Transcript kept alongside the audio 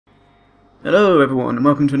Hello everyone and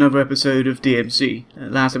welcome to another episode of DmC.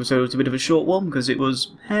 Last episode was a bit of a short one because it was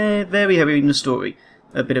very heavy in the story.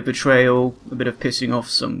 A bit of betrayal, a bit of pissing off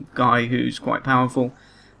some guy who's quite powerful,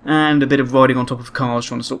 and a bit of riding on top of cars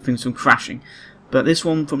trying to stop things from crashing. But this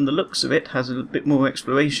one, from the looks of it, has a bit more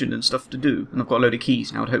exploration and stuff to do, and I've got a load of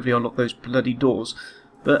keys now to hopefully unlock those bloody doors.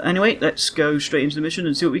 But anyway, let's go straight into the mission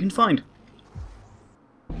and see what we can find.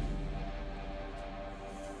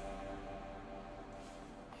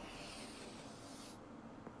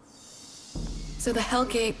 So the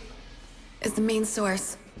Hellgate is the main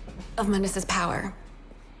source of Mundus's power.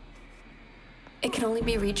 It can only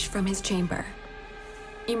be reached from his chamber.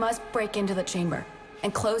 You must break into the chamber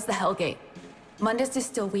and close the Hellgate. Mundus is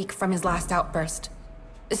still weak from his last outburst.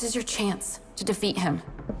 This is your chance to defeat him.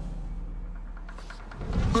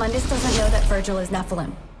 Mundus doesn't know that Virgil is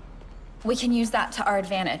Nephilim. We can use that to our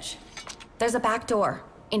advantage. There's a back door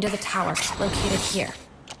into the tower located here.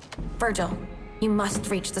 Virgil, you must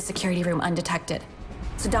reach the security room undetected.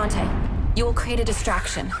 So Dante, you will create a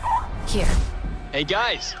distraction. Here. Hey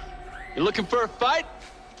guys, you looking for a fight?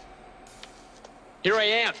 Here I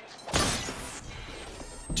am.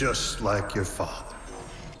 Just like your father.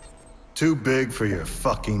 Too big for your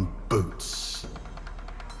fucking boots.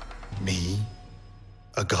 Me,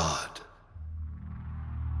 a god.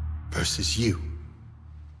 Versus you,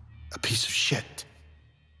 a piece of shit.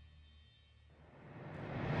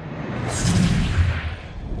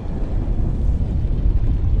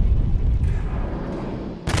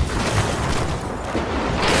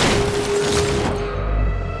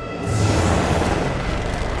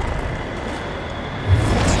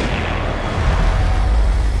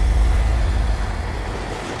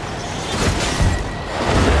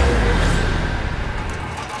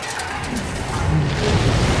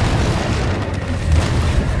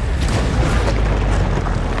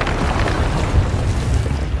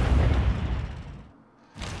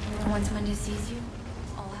 Once Mundus sees you,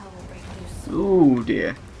 all hell will break loose. Ooh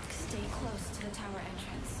dear. Stay close to the tower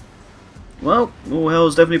entrance. Well, all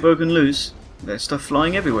hell's definitely broken loose. There's stuff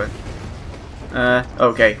flying everywhere.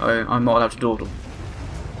 Okay, I'm not allowed to dawdle.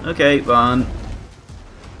 Okay, run.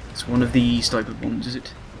 It's one of these type of ones, is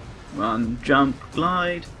it? Run, jump,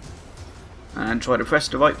 glide. And try to press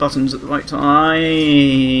the right buttons at the right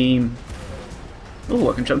time. Oh,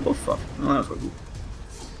 I can jump off stuff. Oh, that was quite cool.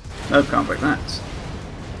 Nope, can't break that.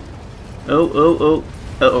 Oh.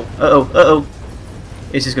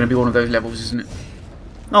 This is going to be one of those levels, isn't it?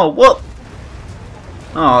 Oh, what?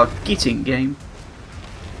 Oh, getting game.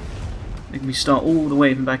 Making me start all the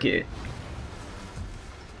way from back here.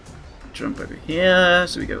 Jump over here,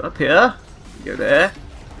 so we go up here, we go there,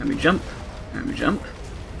 and we jump, and we jump.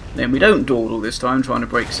 Then we don't dawdle this time trying to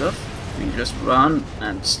break stuff. We just run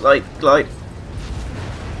and slide, glide.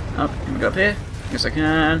 Up, and we go up here. Yes I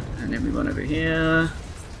can. And then we run over here.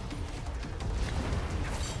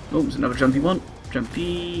 Oh, there's another jumpy one.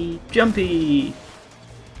 Jumpy, jumpy.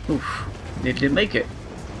 Oof, nearly didn't make it.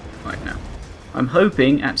 Right now, I'm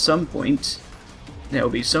hoping at some point there will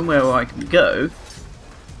be somewhere where I can go,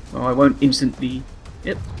 where I won't instantly.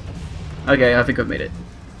 Yep. Okay, I think I've made it.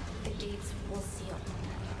 The gates will seal.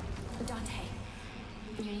 Dante,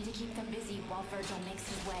 you need to keep them busy while Virgil makes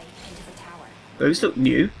his way into the tower. Those look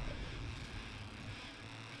new.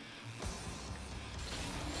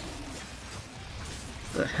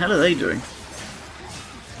 What the hell are they doing?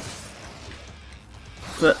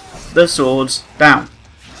 Put the swords down.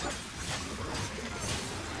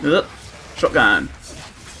 Shotgun.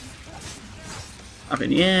 Up in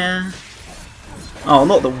the air. Oh,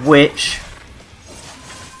 not the witch.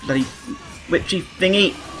 Bloody witchy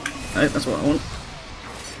thingy. No, that's what I want.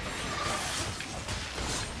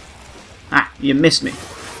 Ah, you missed me.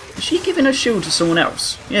 Is she giving her shield to someone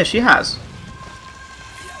else? Yeah, she has.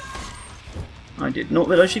 I did not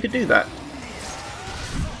realise she could do that.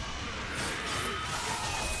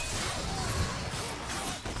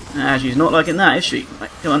 Ah, she's not liking that, is she? Right,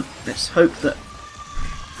 come on, let's hope that...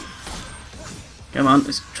 Come on,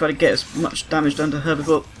 let's try to get as much damage done to her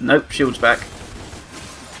before... Nope, shield's back.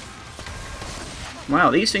 Wow,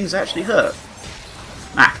 these things actually hurt.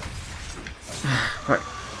 Ah. Right,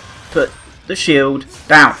 put the shield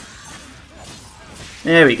down.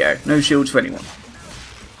 There we go, no shields for anyone.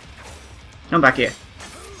 Come back here.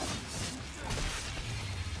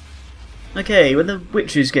 Okay, when the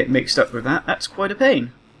witches get mixed up with that, that's quite a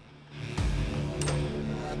pain.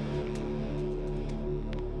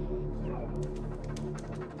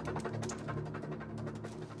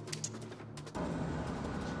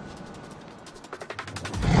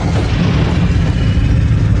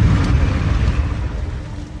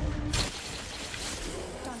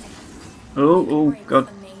 Oh, God.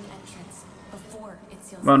 The main entrance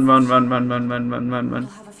Run, run, run, run, run, run, run, run, run.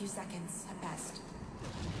 You'll have a few seconds at best.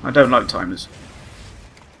 I don't like timers.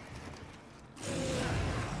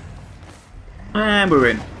 And we're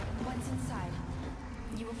in. Once inside,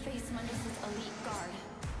 you will face Mundus' elite guard.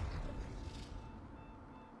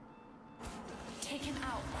 Take him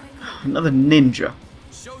out quickly. Another ninja.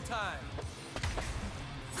 Showtime.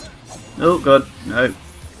 Oh god, no.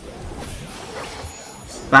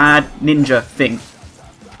 Bad ninja thing.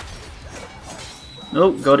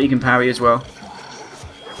 Oh god, he can parry as well.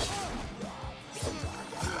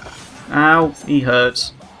 Ow, he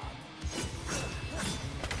hurts.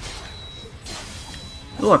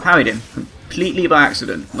 Oh, I parried him. Completely by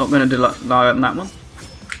accident. Not going to lie on that one.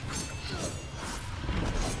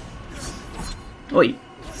 Oi.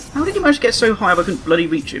 How did he manage to get so high if I couldn't bloody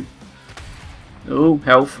reach him? Oh,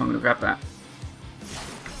 health. I'm going to grab that.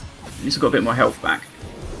 At least I've got a bit more health back.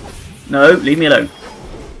 No, leave me alone.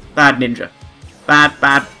 Bad ninja. Bad,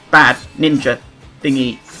 bad, bad ninja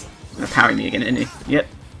thingy. He's going to parry me again, isn't he? Yep.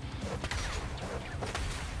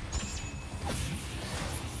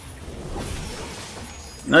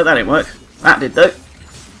 No, that didn't work. That did, though.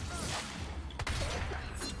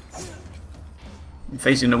 I'm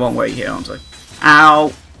facing the wrong way here, aren't I?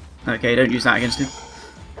 Ow! Okay, don't use that against him.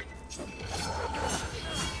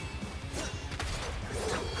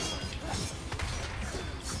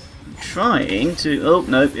 I'm trying to... Oh,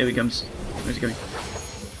 no, here he comes. Where's he going?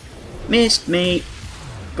 Missed me!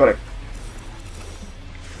 Got it.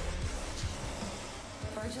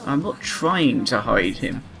 I'm not trying to hide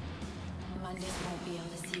him.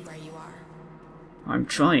 I'm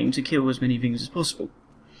trying to kill as many things as possible.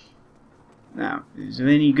 Now, is there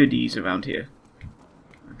any goodies around here?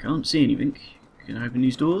 I can't see anything. Can I open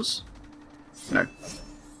these doors? No. Is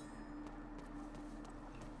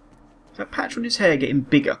that patch on his hair getting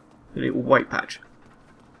bigger? The little white patch.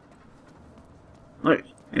 Right,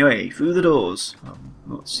 anyway, through the doors. I'm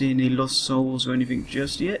not seeing any lost souls or anything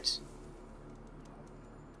just yet.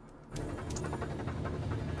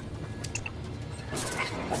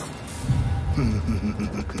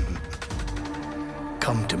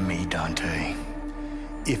 Come to me, Dante.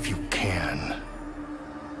 If you can.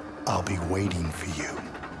 I'll be waiting for you.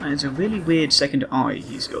 It's a really weird second eye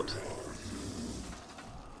he's got.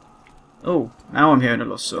 Oh, now I'm hearing a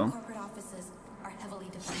lost soul. Corporate offices are heavily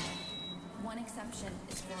defended. One exception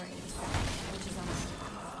is 487, which is on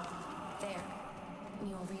there.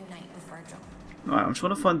 You will reunite with Virgil. Right, I'm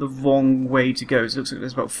trying to find the wrong way to go. It looks like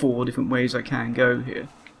there's about 4 different ways I can go here.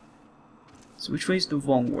 So which way's the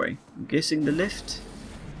wrong way? I'm guessing the lift?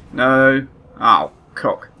 No. Oh,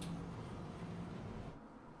 cock.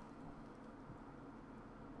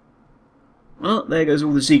 Well, there goes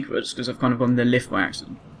all the secrets, because I've kind of gone the lift by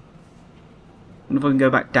accident. I wonder if I can go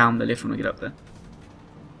back down the lift when I get up there.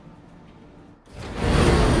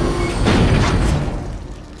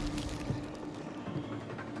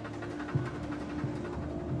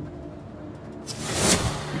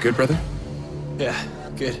 You good, brother? Yeah,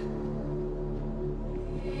 good.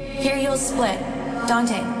 Here you'll split.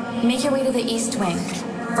 Dante, make your way to the east wing.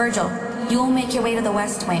 Virgil, you will make your way to the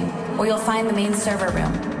west wing, where you'll find the main server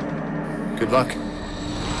room. Good luck.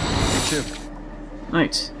 You too.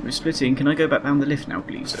 Right, we're splitting. Can I go back down the lift now,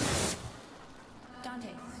 please? Dante,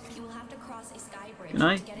 you will have to cross a sky bridge Can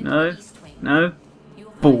I? to get into No. the east wing. No. You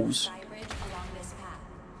will find Balls. the sky bridge along this path.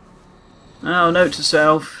 Oh, note to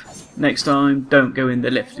self. Next time, don't go in the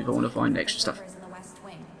lift if I want to find extra stuff. Servers in the west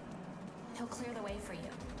wing. He'll clear the way for you.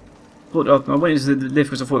 I went into the lift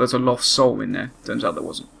because I thought there was a lost soul in there. Turns out there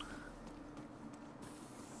wasn't.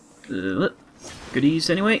 Goodies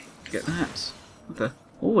anyway. Get that. What the?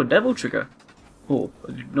 Oh, a devil trigger. Oh,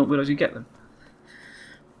 I did not realise you get them.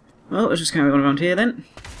 Well, let's just carry on around here then.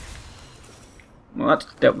 Well, that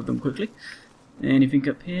dealt with them quickly. Anything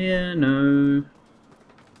up here? No.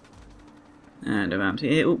 And around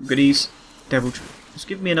here. Oh, goodies. Devil trigger. Just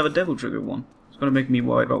give me another devil trigger one. It's going to make me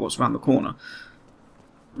worry about what's around the corner.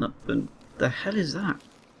 Nothing. The hell is that?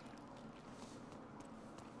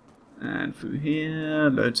 And through here,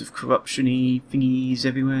 loads of corruption-y thingies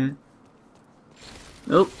everywhere.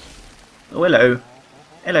 Oh. Oh, hello.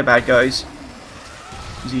 Hello, bad guys.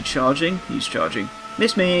 Is he charging? He's charging.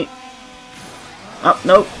 Miss me! Oh,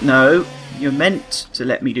 no, no. You're meant to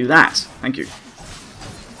let me do that. Thank you.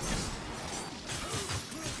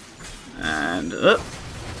 And up.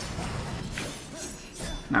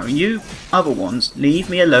 Now you other ones, leave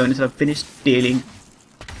me alone until I've finished dealing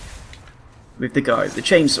with the guy with the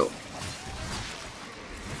chainsaw.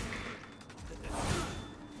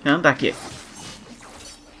 Come back here.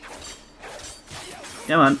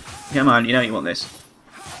 Come on, come on, you know you want this.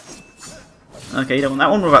 Okay, you don't want that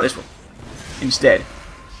one, what about this one? Instead.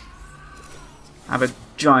 have a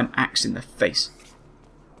giant axe in the face.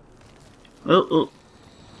 Oh,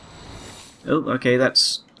 okay,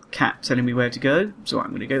 that's Cat telling me where to go, so I'm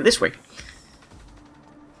going to go this way.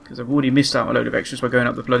 Because I've already missed out a load of extras by going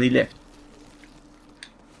up the bloody lift.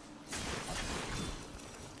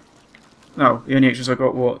 Oh, the only extras I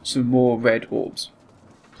got were some more red orbs.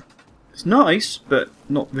 It's nice, but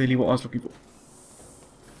not really what I was looking for.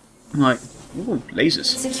 Like, ooh, lasers.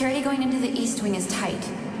 Security going into the East Wing is tight.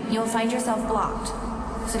 You'll find yourself blocked,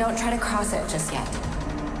 so don't try to cross it just yet.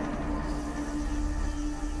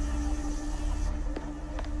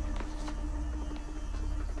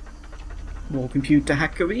 More computer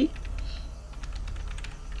hackery.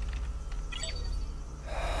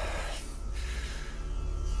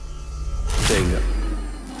 Bingo.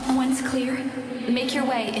 Once clear, make your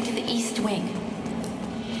way into the East Wing.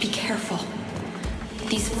 Be careful.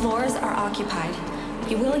 These floors are occupied.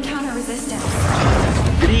 You will encounter resistance.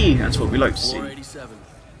 Goody, that's what we like to see. 487.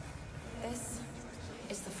 This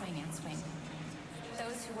is the finance wing.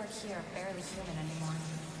 Those who work here are barely human anymore.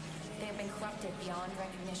 They have been corrupted beyond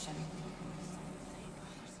recognition.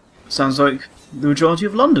 Sounds like the majority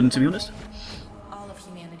of London, to be honest. All of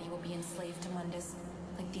humanity will be enslaved to Mundus,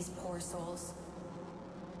 like these poor souls.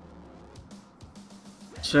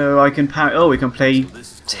 So I can we can play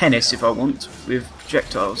tennis if I want with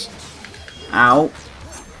projectiles. Ow.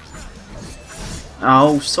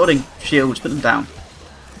 Oh, sodding shields, put them down.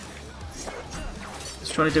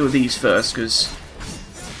 Let's try to deal with these first, because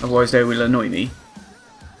otherwise they will annoy me.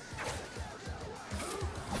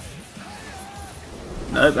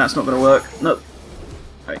 Nope, that's not going to work. Nope.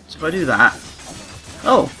 Right, so if I do that...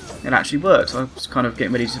 Oh, it actually worked. I was kind of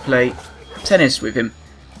getting ready to play tennis with him.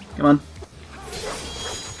 Come on.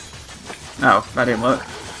 Oh, that didn't work.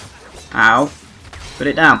 Ow. Put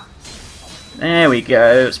it down. There we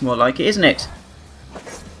go. It's more like it, isn't it?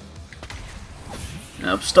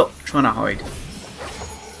 No, stop trying to hide.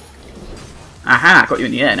 Aha, got you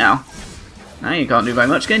in the air now. Now you can't do very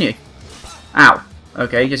much, can you? Ow.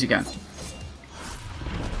 Okay, yes you can.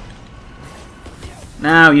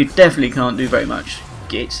 Now you definitely can't do very much.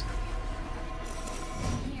 Git.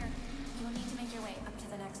 Here, you will need to make your way up to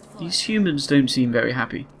the next floor. These humans don't seem very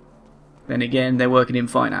happy. Then again, they're working in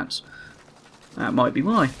finance. That might be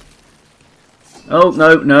why. Oh,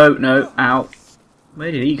 no. Ow.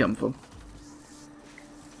 Where did he come from?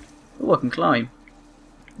 Oh, I can climb.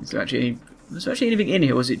 Is there actually anything in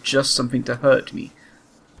here, or was it just something to hurt me?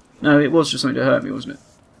 No, it was just something to hurt me, wasn't it?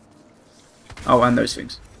 Oh, and those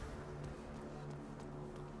things.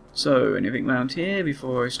 So, anything around here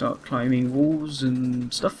before I start climbing walls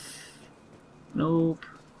and stuff? Nope.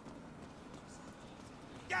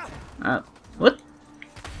 What?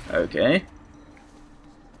 Okay.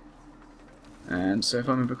 And so if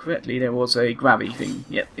I remember correctly, there was a grabby thing.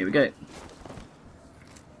 Yep, here we go.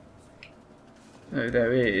 So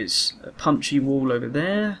there is a punchy wall over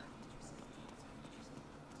there.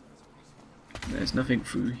 There's nothing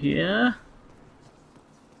through here.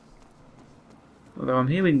 Although I'm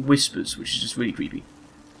hearing whispers, which is just really creepy.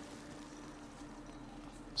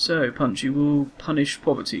 So, punchy wall, punish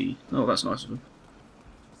poverty. Oh, that's nice of them.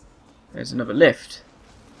 There's another lift.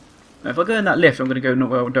 Now, if I go in that lift, I'm going to go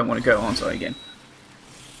where I don't want to go, aren't I, again?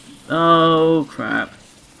 Oh, crap.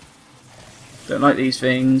 Don't like these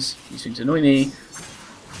things. These things annoy me.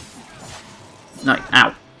 No,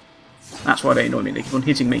 ow. That's why they annoy me. They keep on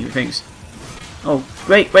hitting me with things. Oh,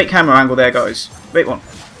 great camera angle there, guys. Great one.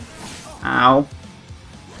 Ow.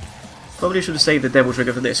 Probably should have saved the devil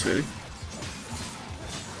trigger for this, really.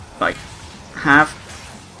 Like, have.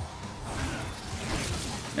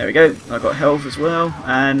 There we go. I got health as well,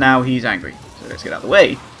 and now he's angry. So let's get out of the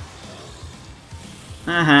way.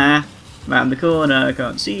 Aha. Round the corner,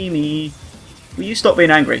 can't see me. Will you stop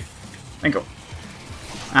being angry? Thank you.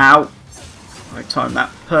 Ow. I timed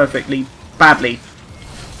that perfectly badly.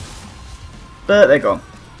 But they're gone.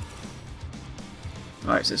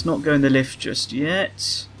 Right, so let's not go in the lift just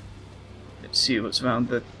yet. Let's see what's around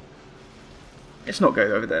the... Let's not go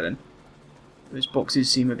over there then. Those boxes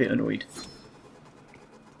seem a bit annoyed.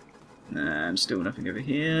 And still nothing over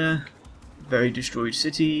here. Very destroyed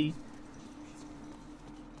city.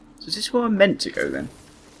 So is this where I'm meant to go then?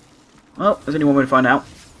 Well, there's only one way to find out.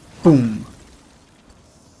 Boom!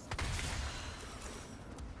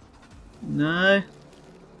 No.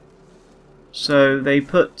 So they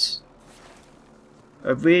put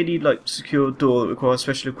a really secure door that requires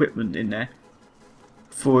special equipment in there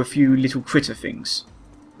for a few little critter things.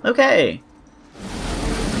 Okay.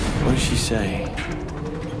 What did she say?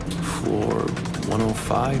 Floor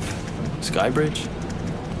 105? Skybridge?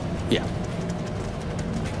 Yeah.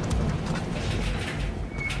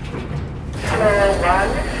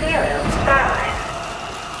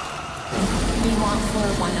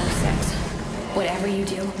 whatever you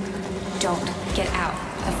do, don't get out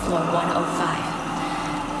of floor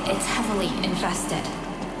 105. It's heavily infested.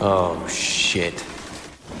 Oh, shit.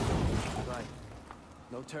 Right.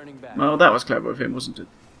 No turning back. Well, that was clever of him, wasn't it?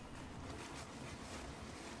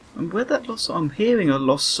 And where that lost soul? I'm hearing a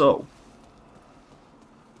lost soul.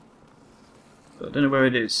 But I don't know where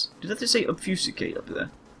it is. Did that just say obfuscate up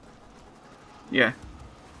there? Yeah.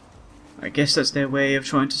 I guess that's their way of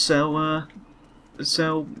trying to sell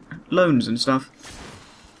loans and stuff.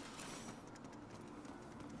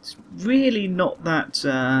 It's really not that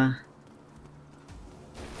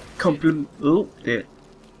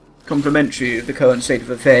complimentary of the current state of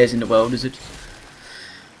affairs in the world, is it?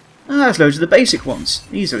 Ah, there's loads of the basic ones.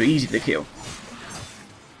 These are easy to kill.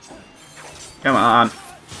 Come on.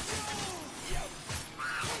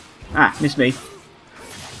 Ah, missed me.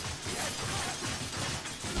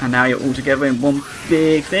 And now you're all together in one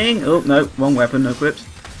big thing. Oh, no, wrong weapon equipped.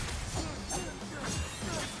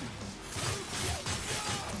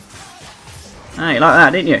 Ah, you like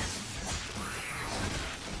that, didn't you?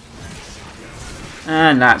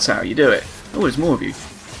 And that's how you do it. Oh, there's more of you.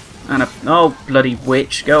 And a... oh, bloody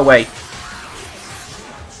witch. Go away.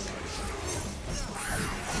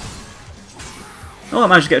 Oh, I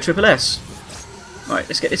managed to get a triple S. Right,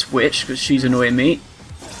 let's get this witch, because she's annoying me.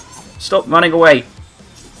 Stop running away.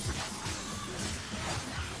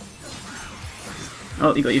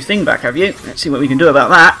 Oh, you got your thing back, have you? Let's see what we can do about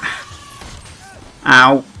that.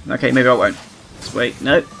 Ow. Okay, maybe I won't. Let's wait.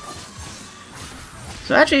 No.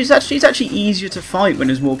 So actually, it's actually easier to fight when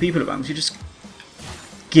there's more people around. She just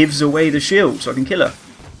gives away the shield so I can kill her.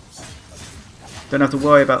 Don't have to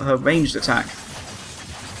worry about her ranged attack.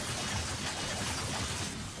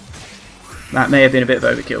 That may have been a bit of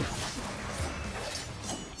overkill.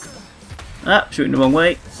 Ah, shooting the wrong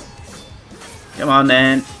way. Come on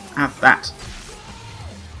then. Have that.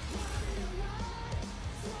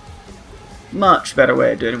 Much better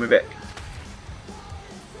way of dealing with it.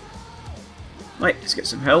 Right, let's get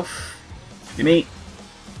some health. Give me.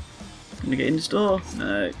 Can I get in the store?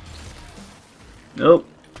 No. Nope.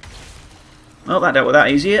 Well, that dealt with that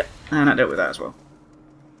easier. And that dealt with that as well.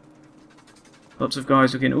 Lots of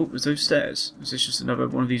guys looking... oh, was those stairs? Is this just another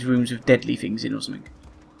one of these rooms with deadly things in or something?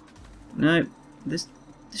 No. There's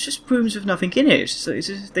just rooms with nothing in it. It's as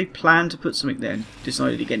if they planned to put something there and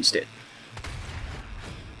decided against it.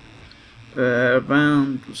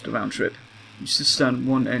 What's the round trip? Just to stun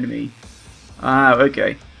one enemy. Ah,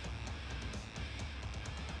 okay.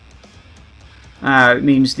 Ah, it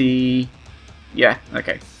means the... yeah,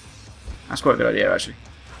 okay. That's quite a good idea, actually.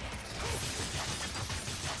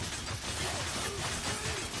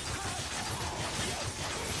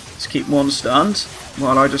 Let's keep one stunned,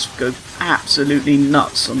 while I just go absolutely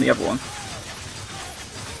nuts on the other one.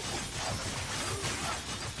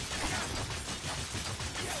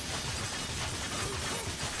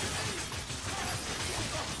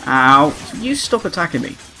 Ow. You stop attacking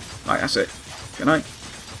me. Right, that's it. Can I?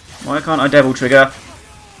 Why can't I devil trigger?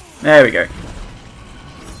 There we go.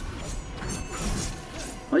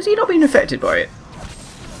 Why is he not being affected by it?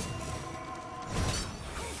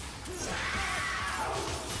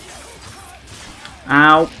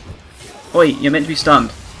 Ow. Oi, you're meant to be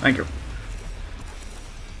stunned. Thank you.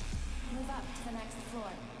 Move up to the next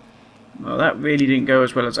floor. Well, that really didn't go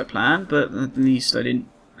as well as I planned, but at least I didn't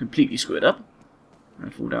completely screw it up. Can I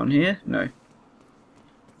fall down here? No.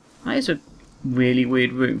 That is a really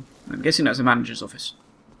weird room. I'm guessing that's the manager's office.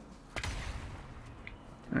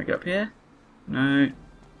 Can I get up here? No.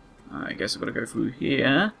 I guess I've got to go through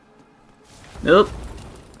here. Nope.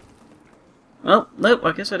 Well, nope,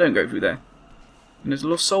 I guess I don't go through there. And there's a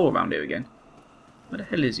lost soul around here again. Where the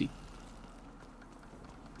hell is he?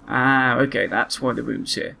 Ah, okay, that's why the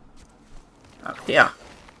room's here. Up here.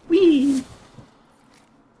 Whee!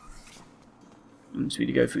 Wants me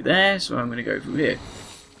to go through there, so I'm going to go through here.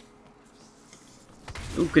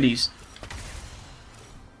 Oh, goodies.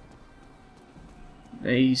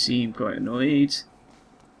 They seem quite annoyed.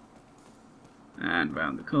 And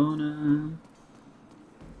round the corner.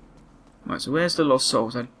 Right, so where's the lost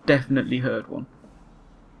souls? I definitely heard one.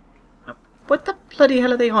 What the bloody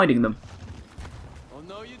hell are they hiding them? Oh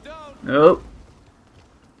no, you don't. Nope.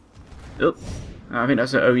 Nope. I think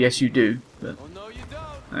that's a oh yes you do. But Oh no, you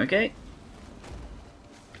don't. okay.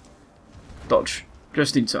 Dodge.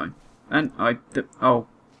 Just in time. And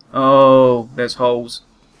oh, there's holes.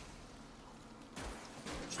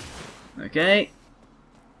 Okay.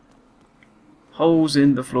 Holes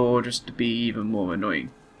in the floor just to be even more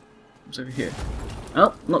annoying. What's over here?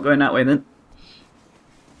 Oh, not going that way then.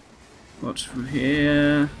 What's through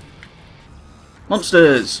here?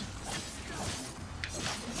 Monsters!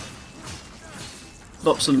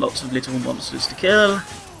 Lots and lots of little monsters to kill.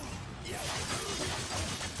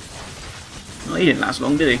 Oh, he didn't last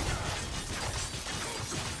long, did he?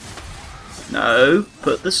 No,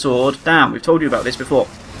 put the sword down. We've told you about this before.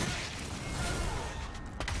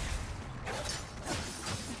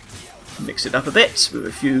 Mix it up a bit with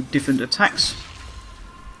a few different attacks.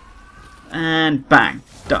 And bang,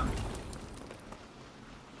 done.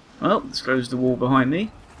 Well, let's close the wall behind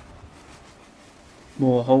me.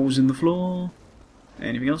 More holes in the floor.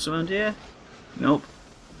 Anything else around here? Nope.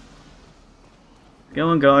 Go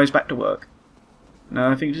on guys, back to work.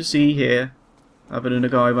 Nothing to see here, other than a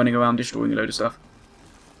guy running around destroying a load of stuff.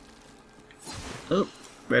 Oh,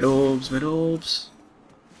 red orbs, red orbs.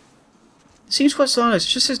 It seems quite silent, it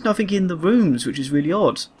just says nothing in the rooms, which is really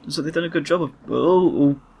odd. So they've done a good job of...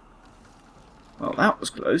 Oh. Well, that was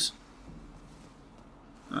close.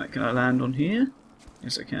 Alright, can I land on here?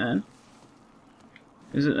 Yes, I can.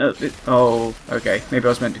 Is it... Oh, okay. Maybe I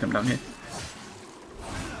was meant to come down here.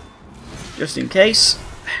 Just in case,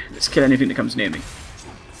 let's kill anything that comes near me.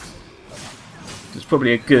 It's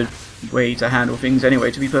probably a good way to handle things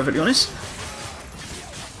anyway, to be perfectly honest.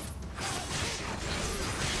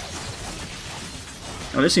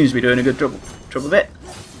 Well, this seems to be doing a good job of it.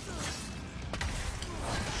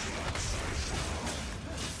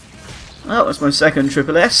 Oh, that's my second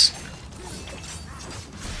triple S.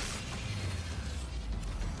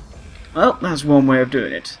 Well, that's one way of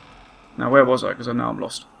doing it. Now, where was I? Because now I'm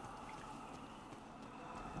lost.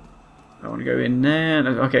 I want to go in there.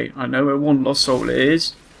 Okay, I know where one lost soul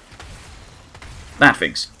is. That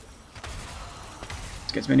thing's.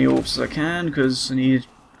 Let's get as many orbs as I can, because I need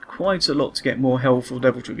quite a lot to get more health or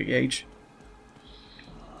devil trigger gauge.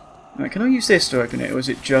 Now, can I use this to open it, or is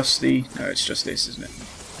it just the... No, it's just this, isn't it?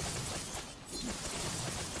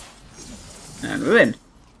 And we're in.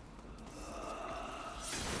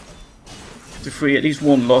 To free at least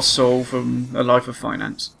one lost soul from a life of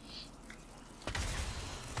finance.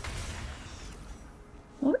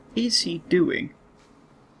 What is he doing?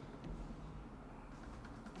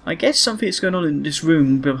 I guess something's going on in this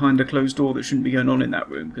room behind a closed door that shouldn't be going on in that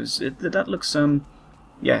room, because that looks,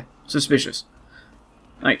 yeah, suspicious.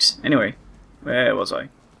 Right, anyway, where was I?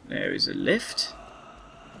 There is a lift.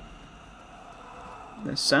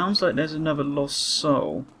 There sounds like there's another lost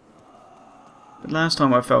soul. But last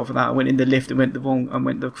time I fell for that, I went in the lift and went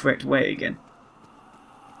the correct way again.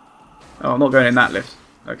 Oh, I'm not going in that lift.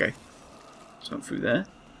 Okay. So I'm through there.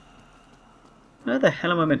 Where the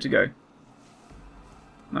hell am I meant to go?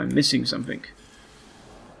 I'm missing something.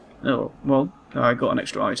 Oh, well, I got an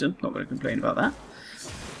extra item. Not going to complain about that.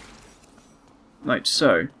 Right,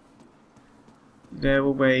 so. Is there a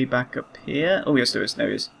way back up here? Oh, yes, there is.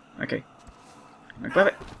 There is. Okay. Can I grab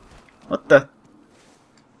it? What the?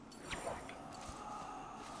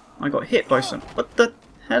 I got hit by some... What the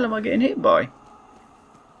hell am I getting hit by?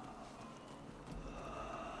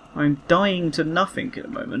 I'm dying to nothing at the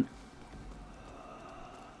moment.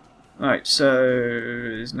 Right, so...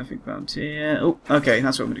 There's nothing found here. Oh, okay,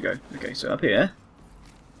 that's where I'm going to go. Okay, so up here.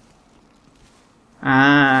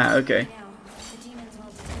 Ah, okay.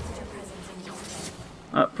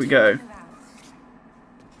 Up we go.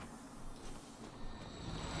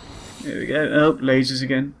 There we go. Oh, lasers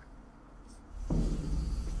again.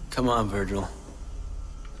 Come on, Virgil.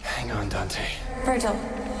 Hang on, Dante. Virgil,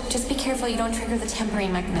 just be careful you don't trigger the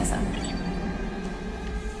tempering mechanism.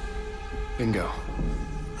 Bingo.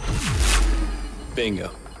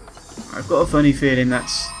 Bingo. I've got a funny feeling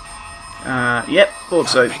that's... yep, thought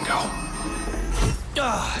so. Bingo.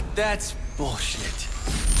 Ah, that's bullshit.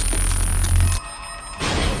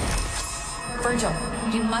 Virgil,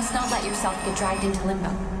 you must not let yourself get dragged into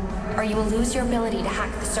limbo, or you will lose your ability to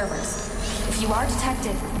hack the servers. If you are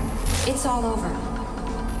detected, it's all over.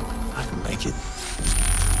 I can make it.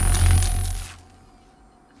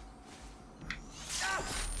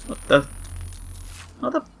 What the... How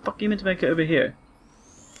the fuck are you meant to make it over here?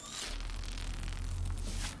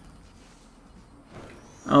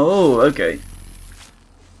 Oh, okay.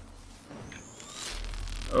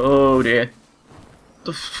 Oh dear.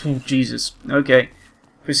 Oh, Jesus. Okay.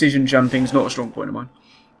 Precision jumping's not a strong point of mine.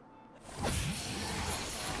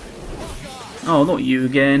 Oh, not you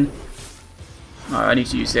again. Oh, I need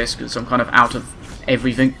to use this because I'm kind of out of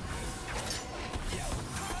everything.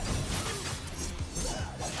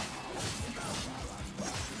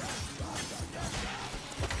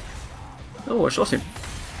 Oh, I shot him.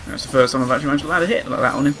 That's the first time I've actually managed to land a hit like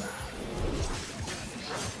that on him.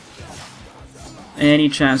 Any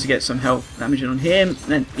chance to get some health damage on him,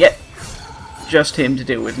 then, yep. Just him to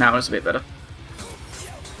deal with now, it's a bit better.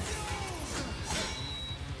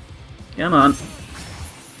 Come on.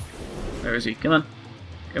 Where is he? Come on.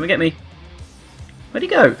 Come and get me. Where'd he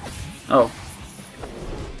go? Oh.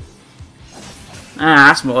 Ah,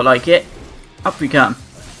 that's more like it. Up we come.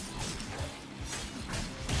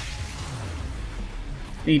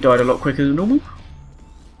 He died a lot quicker than normal.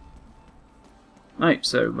 Right,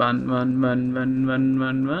 so run, run, run, run, run,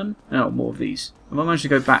 run, run. Oh, more of these. Have I managed to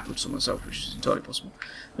go backwards on myself, which is entirely possible.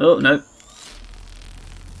 Oh, no.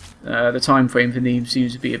 The time frame for these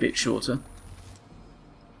seems to be a bit shorter.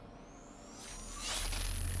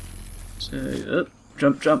 So,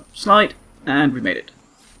 jump, jump, slide, and we made it.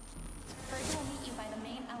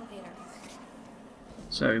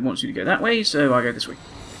 So he wants you to go that way, so I go this way.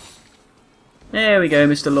 There we go,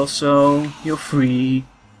 Mr. Lost Soul. You're free.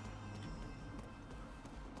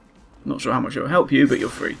 Not sure how much it'll help you, but you're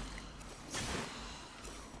free.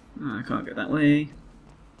 I can't go that way.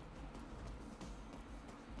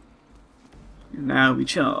 And now we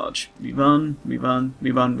charge. We run, we run,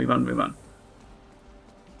 we run, we run, we run.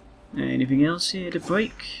 Anything else here to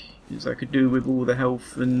break? As I could do with all the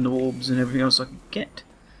health and orbs and everything else I could get.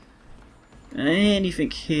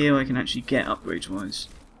 Anything here I can actually get upgrades wise?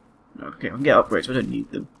 Okay, I can get upgrades, but I don't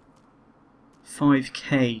need them.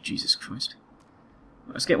 5k, Jesus Christ.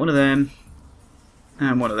 Let's get one of them.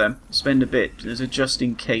 And one of them. Spend a bit as a just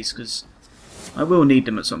in case, because I will need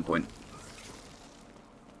them at some point.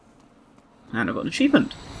 And I've got an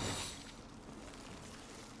achievement.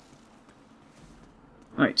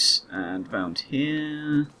 Right, and round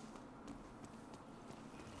here.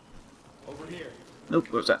 Over here. Nope,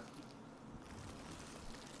 what was that?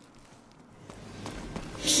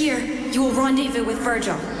 Here, you will rendezvous with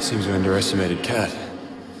Virgil. Seems you underestimated Kat.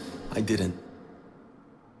 I didn't.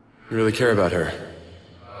 You really care about her?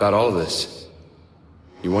 About all of this?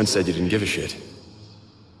 You once said you didn't give a shit.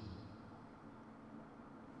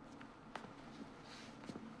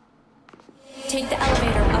 Take the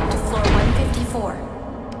elevator up to floor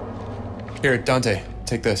 154. Here, Dante,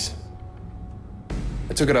 take this.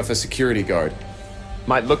 I took it off a security guard.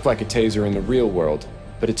 Might look like a taser in the real world,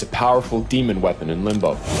 but it's a powerful demon weapon in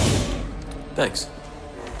Limbo. Thanks.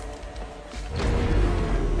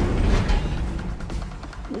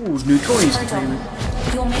 Ooh, new toys. Virgil,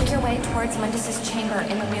 you'll make your way towards Mundus's chamber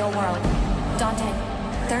in the real world. Dante,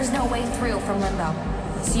 there's no way through from Limbo,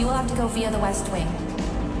 so you will have to go via the West Wing.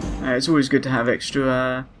 It's always good to have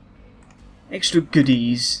extra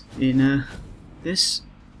goodies in this.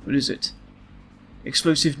 What is it?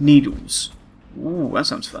 Explosive needles. Ooh, that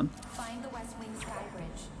sounds fun. Find the West Wing sky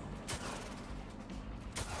bridge.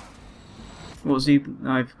 What was the?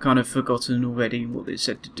 I've kind of forgotten already what they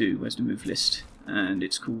said to do. Where's the move list? And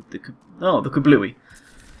it's called the kablooey.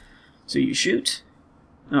 So you shoot.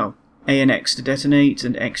 Oh, A and X to detonate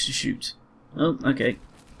and X to shoot. Oh, okay.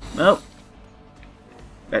 Well,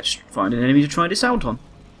 let's find an enemy to try this out on.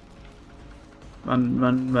 Run,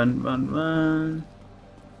 run, run, run, run.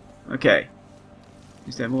 Okay.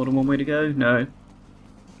 Is there more than one way to go? No.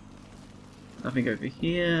 Nothing over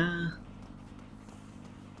here.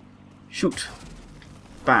 Shoot.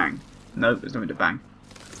 Bang. No, there's nothing to bang.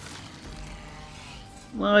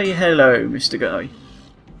 Why, hello, Mr. Guy.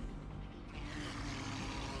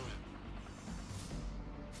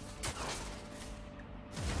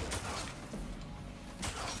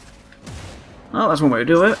 Oh, that's one way to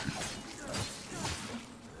do it.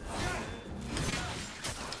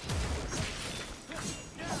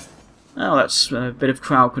 Oh, that's a bit of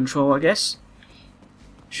crowd control, I guess.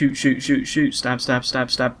 Shoot, shoot, shoot, shoot, stab, stab,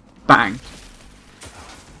 stab, stab, bang.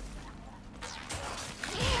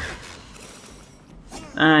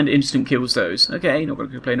 And instant kills those. Okay, not going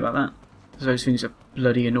to complain about that. Because those things are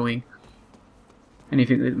bloody annoying.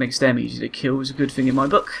 Anything that makes them easy to kill is a good thing in my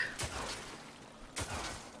book.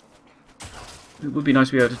 It would be nice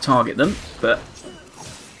to be able to target them, but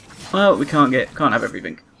well, we can't have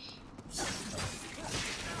everything.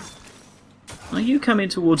 Are you coming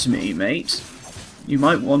towards me, mate? You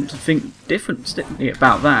might want to think differently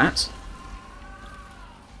about that.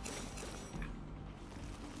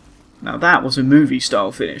 Now that was a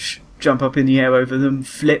movie-style finish. Jump up in the air over them,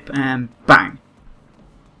 flip, and bang.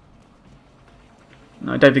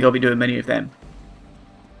 No, I don't think I'll be doing many of them.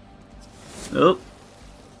 Oh.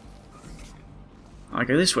 I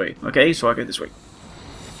go this way. Okay, so I go this way.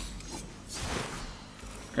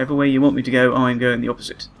 Every way you want me to go, I'm going the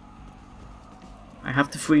opposite. I have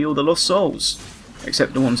to free all the lost souls.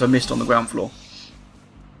 Except the ones I missed on the ground floor.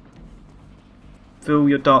 Fill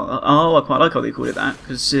your dark... Oh, I quite like how they called it that.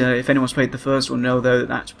 Because if anyone's played the first one, they'll know that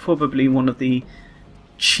that's probably one of the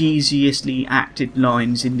cheesiestly acted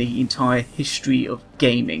lines in the entire history of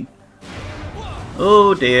gaming.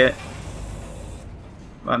 Oh dear.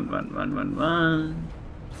 Run, run, run, run, run.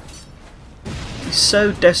 He's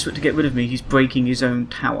so desperate to get rid of me, he's breaking his own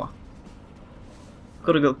tower.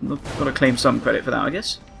 Gotta claim some credit for that, I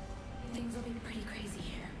guess. Things will be pretty crazy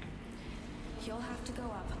here. You'll have to go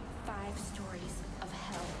up 5 stories of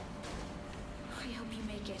hell. I hope you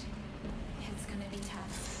make it. It's gonna be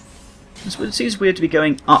tough. It seems weird to be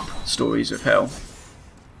going up stories of hell.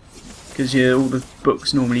 Because all the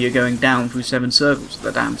books normally are going down through 7 circles of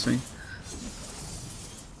the damn thing.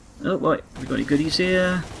 Oh, right, we got any goodies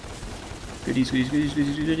here? Goodies, goodies, goodies,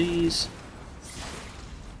 goodies, goodies.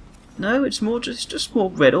 No, it's more just more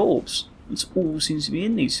red orbs. That's all seems to be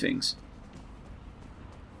in these things.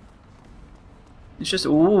 It's just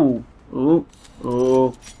oh.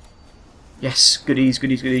 Yes, goodies,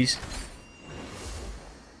 goodies, goodies.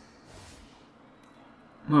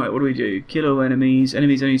 Right, what do we do? Kill all enemies.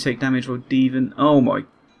 Enemies only take damage or Demon. Oh my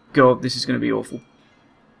god, this is going to be awful.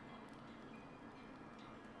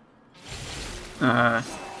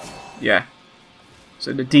 Yeah.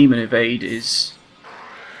 So the Demon Evade is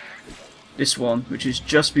this one, which is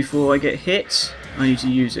just before I get hit. I need to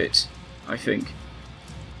use it, I think.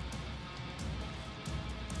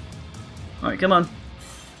 Alright, come on.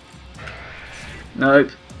 Nope,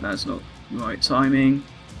 that's not the right timing.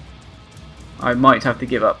 I might have to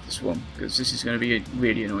give up this one, because this is going to be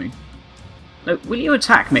really annoying. No, will you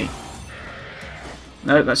attack me?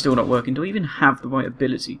 No, that's still not working. Do I even have the right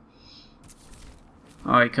ability?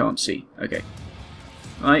 I can't see. Okay.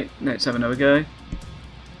 Right, let's have another go. If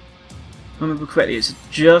I remember correctly, it's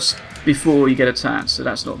just before you get attacked, so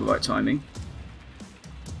that's not the right timing.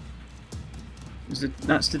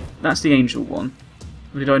 That's the angel one.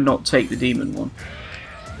 Or did I not take the demon one?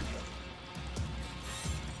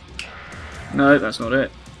 No, that's not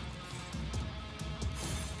it.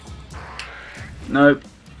 Nope.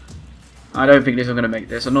 I don't think I'm going to make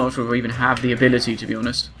this. I'm not sure if I even have the ability, to be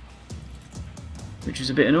honest. Which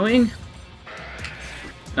is a bit annoying.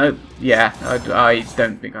 Nope. Yeah, I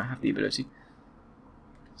don't think I have the ability.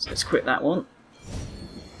 So let's quit that one.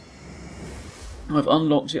 I've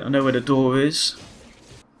unlocked it. I know where the door is.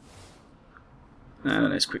 And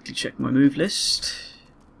let's quickly check my move list.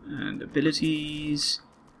 And abilities.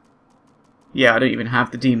 Yeah, I don't even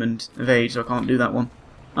have the Demon Evade, so I can't do that one.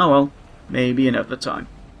 Oh well, maybe another time.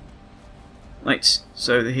 Right,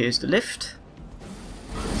 so here's the lift.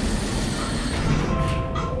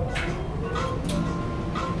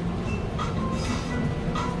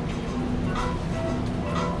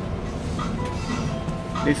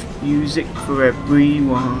 Lift music for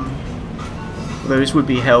everyone. Although this would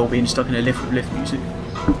be hell being stuck in a lift with lift music.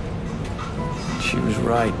 She was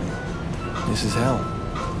right. This is hell.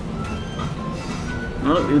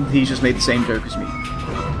 Oh, he just made the same joke as me.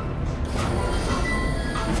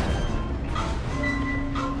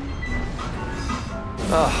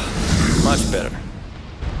 Ah, much better.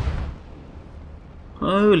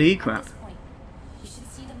 Holy crap. Point. You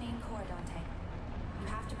should see the main core, Dante. You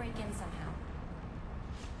have to break in somehow.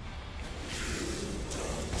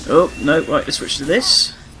 Oh, no, right, let's switch to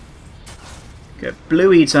this. Get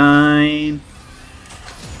bluey time.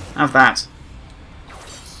 Have that.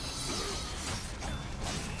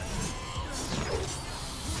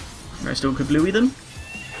 I still could bluey them.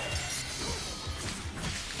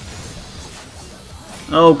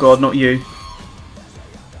 Oh god, not you.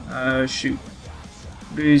 Shoot.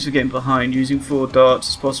 Blues are getting behind. Using 4 darts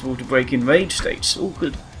is possible to break in rage states. All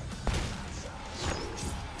good.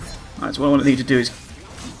 Alright, so what I want to need to do is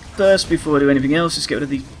first, before I do anything else, is get rid of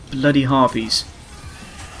these bloody harpies.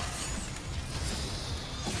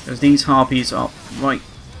 Because these harpies are right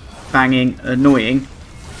banging annoying.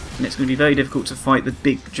 And it's going to be very difficult to fight the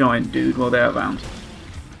big giant dude while they're around.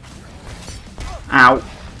 Ow.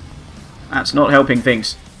 That's not helping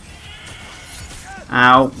things.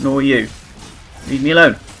 Ow, nor you. Leave me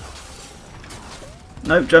alone.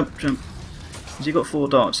 No, jump, jump. Has he got 4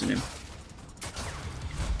 darts in him?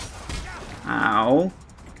 Ow.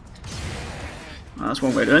 Well, that's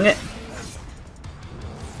one way of doing it.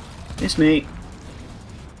 Miss me.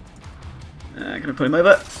 Can I put him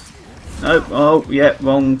over? Nope. Oh, yeah,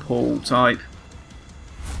 wrong pull type.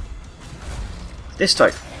 This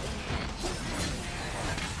type.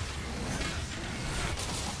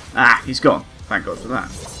 Ah, he's gone. Thank God for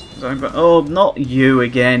that. Oh, not you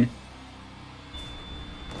again.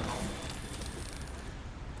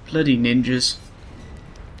 Bloody ninjas.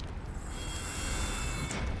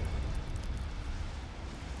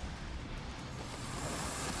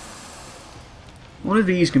 One of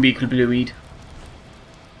these can be kablooied.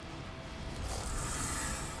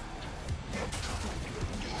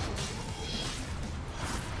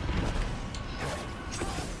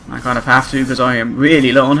 I kind of have to because I am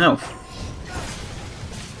really low on health.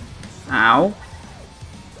 Ow.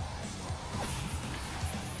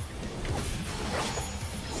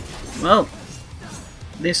 Well,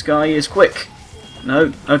 this guy is quick.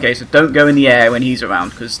 No, okay, so don't go in the air when he's around,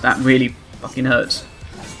 because that really fucking hurts.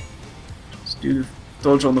 Let's do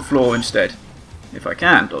dodge on the floor instead. If I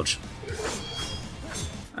can dodge.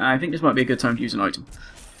 I think this might be a good time to use an item.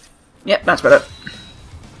 Yep, that's better.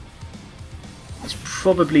 It's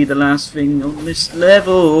probably the last thing on this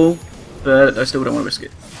level, but I still don't want to risk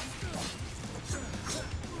it.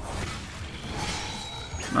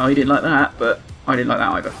 Oh, he didn't like that, but I didn't like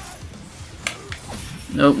that either.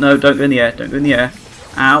 No, no, don't go in the air, don't go in the air.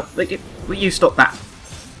 Ow, will you stop that?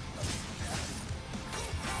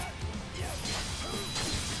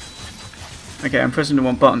 Okay, I'm pressing the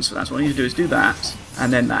wrong buttons for that, so what I need to do is do that,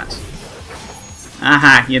 and then that.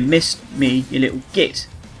 Aha, you missed me, you little git.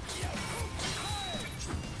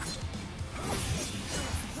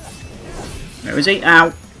 Where is he?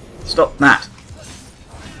 Ow! Stop that.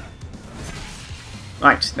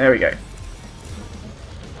 Right, there we go.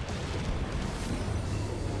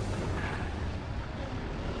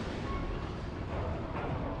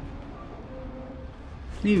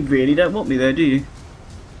 You really don't want me there, do you?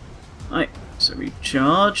 Right, so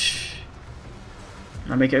recharge.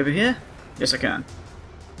 Can I make it over here? Yes, I can.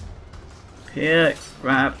 Here,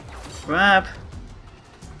 grab, grab.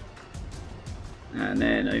 And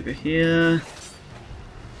then over here.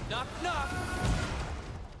 Knock, knock.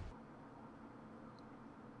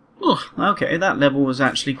 Oh, okay, that level was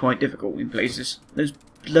actually quite difficult in places. Those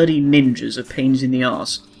bloody ninjas are pains in the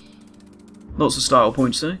arse. Lots of style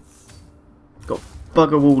points though. Got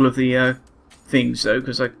bugger all of the things though,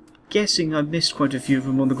 because I'm guessing I missed quite a few of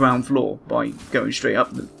them on the ground floor by going straight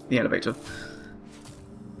up the elevator.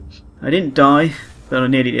 I didn't die, but I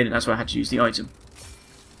nearly did, that's why I had to use the item.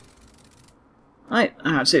 Right,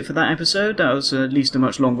 that's it for that episode. That was at least a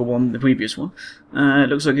much longer one than the previous one. It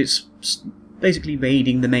looks like it's basically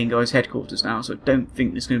raiding the main guy's headquarters now, so I don't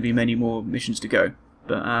think there's going to be many more missions to go.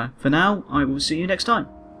 But for now, I will see you next time.